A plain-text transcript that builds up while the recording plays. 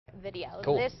video.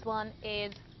 Cool. This one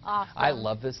is awesome. I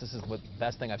love this. This is the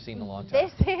best thing I've seen in a long time.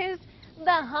 This is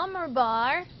the Hummer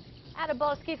Bar out of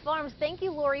Bosque Farms. Thank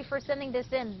you, Lori, for sending this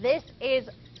in. This is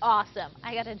awesome.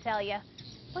 I got to tell you.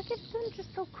 Look, it's been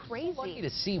just so crazy. Lucky to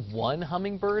see one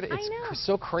hummingbird. It's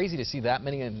so crazy to see that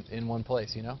many in one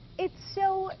place, you know? It's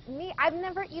so neat. I've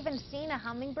never even seen a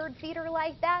hummingbird feeder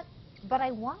like that, but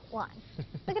I want one.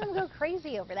 Look at them go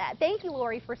crazy over that. Thank you,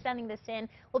 Lori, for sending this in.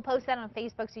 We'll post that on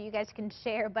Facebook so you guys can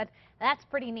share, but that's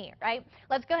pretty neat, right?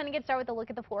 Let's go ahead and get started with a look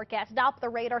at the forecast.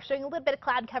 Doppler radar showing a little bit of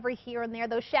cloud cover here and there.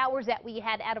 Those showers that we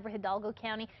had out over Hidalgo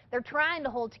County, they're trying to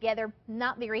hold together,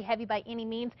 not very heavy by any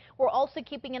means. We're also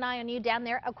keeping an eye on you down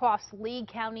there across Lee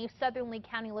County, southern Lee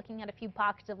County, looking at a few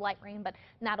pockets of light rain, but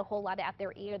not a whole lot out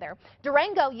there either.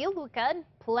 Durango, you look good.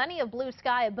 Plenty of blue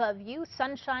sky above you,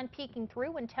 sunshine peeking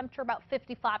through, and temperature about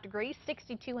 55 degrees,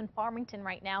 62 in Farmington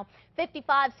right now,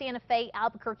 55 Santa Fe,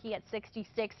 Albuquerque at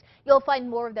 66. You'll find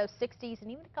more of those 60s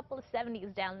and even a couple of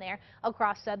 70s down there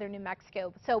across southern New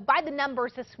Mexico. So by the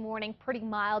numbers this morning, pretty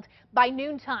mild. By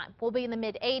noontime, we'll be in the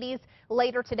mid-80s.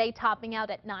 Later today, topping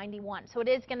out at 91. So it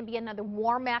is going to be another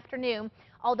warm afternoon,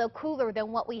 although cooler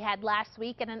than what we had last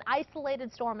week, and an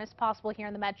isolated storm is possible here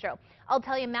in the metro. I'll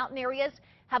tell you, mountain areas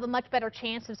have a much better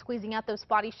chance of squeezing out those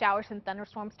spotty showers and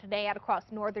thunderstorms today out across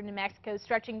northern New Mexico,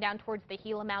 stretching down towards the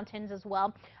Gila Mountains as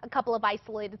well. A couple of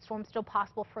isolated storms still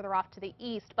possible further off to the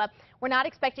east, but we're not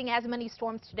expecting as many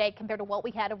storms today compared to what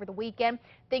we had over the weekend.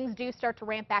 Things do start to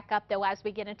ramp back up, though, as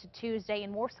we get into Tuesday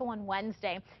and more so on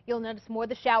Wednesday. You'll notice more of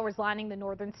the showers lining the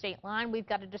northern state line. We've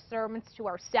got a disturbance to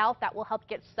our south that will help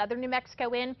get southern New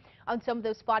Mexico in on some of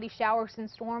those spotty showers and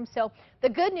storms. So the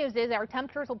good news is our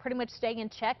temperatures will pretty much stay in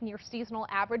check near seasonal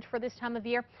average for this time of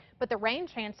year, but the rain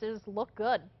chances look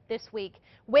good this week.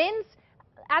 Winds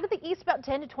out of the east about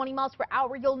 10 to 20 miles per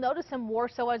hour. You'll notice them more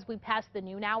so as we pass the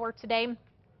noon hour today.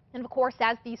 And of course,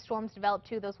 as these storms develop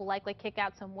too, those will likely kick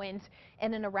out some winds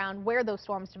in and around where those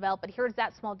storms develop. But here's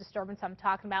that small disturbance I'm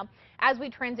talking about. As we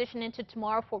transition into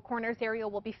tomorrow, Four Corners area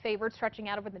will be favored, stretching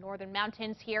out over the northern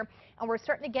mountains here. And we're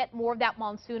starting to get more of that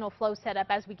monsoonal flow set up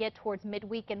as we get towards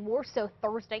midweek and more so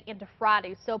Thursday into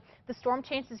Friday. So the storm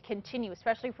chances continue,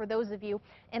 especially for those of you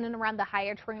in and around the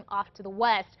higher terrain off to the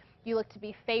west. You look to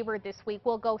be favored this week.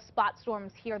 We'll go spot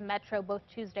storms here in Metro both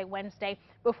Tuesday, Wednesday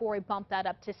before we bump that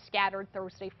up to scattered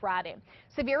Thursday, Friday.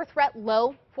 Severe threat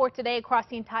low for today across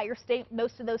the entire state.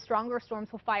 Most of those stronger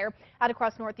storms will fire out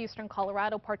across northeastern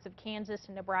Colorado, parts of Kansas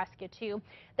and Nebraska too.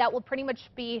 That will pretty much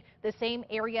be the same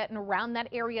area and around that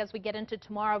area as we get into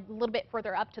tomorrow, a little bit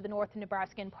further up to the north of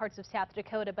Nebraska and parts of South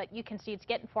Dakota, but you can see it's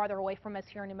getting farther away from us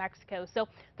here in New Mexico. So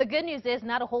the good news is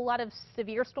not a whole lot of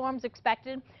severe storms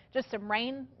expected, just some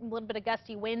rain, a little bit of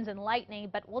gusty winds and lightning,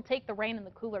 but we'll take the rain and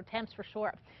the cooler temps for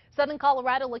sure. Southern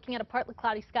Colorado looking at a partly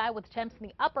cloudy sky with temps in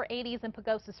the upper 80s in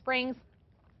Pagosa Springs,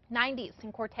 90s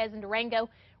in Cortez and Durango.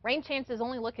 Rain chances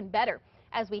only looking better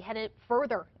as we head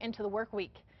further into the work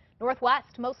week.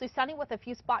 Northwest, mostly sunny with a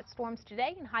few spot storms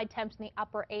today and high temps in the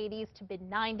upper 80s to mid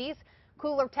 90s.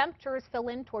 Cooler temperatures fill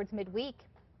in towards midweek.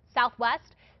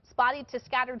 Southwest, spotty to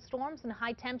scattered storms and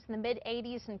high temps in the mid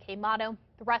 80s in Quemado.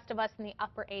 The rest of us in the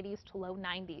upper 80s to low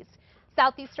 90s.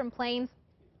 Southeastern Plains,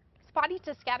 spotty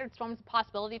to scattered storms a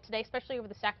possibility today, especially over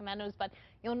the Sacramentos, but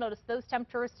you'll notice those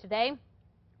temperatures today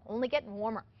only getting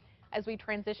warmer as we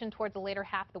transition towards the later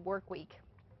half of the work week.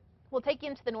 We'll take you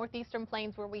into the northeastern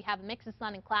plains where we have a mix of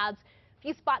sun and clouds. A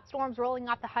few spot storms rolling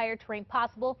off the higher terrain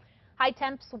possible. High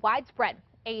temps widespread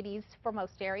 80s for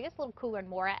most areas, a little cooler in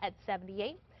Mora at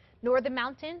 78. Northern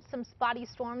mountains, some spotty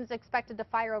storms expected to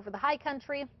fire over the high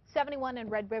country. 71 in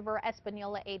Red River,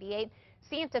 Espanola 88.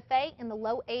 Santa Fe in the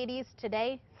low 80s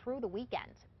today through the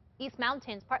weekend. East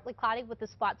mountains partly cloudy with a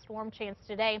spot storm chance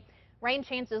today. Rain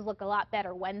chances look a lot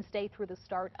better Wednesday through the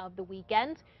start of the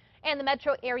weekend. And the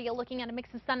metro area looking at a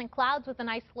mix of sun and clouds with an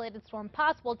isolated storm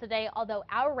possible today, although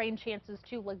our rain chances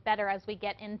too look better as we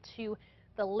get into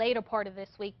the later part of this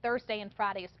week, Thursday and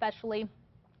Friday especially.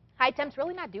 High temps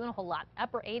really not doing a whole lot.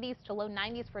 Upper 80s to low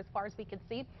 90s for as far as we can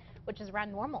see, which is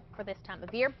around normal for this time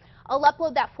of year. I'll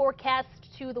upload that forecast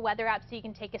to the weather app so you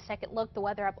can take a second look. The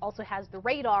weather app also has the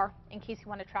radar in case you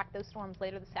want to track those storms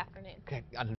later this afternoon. Okay.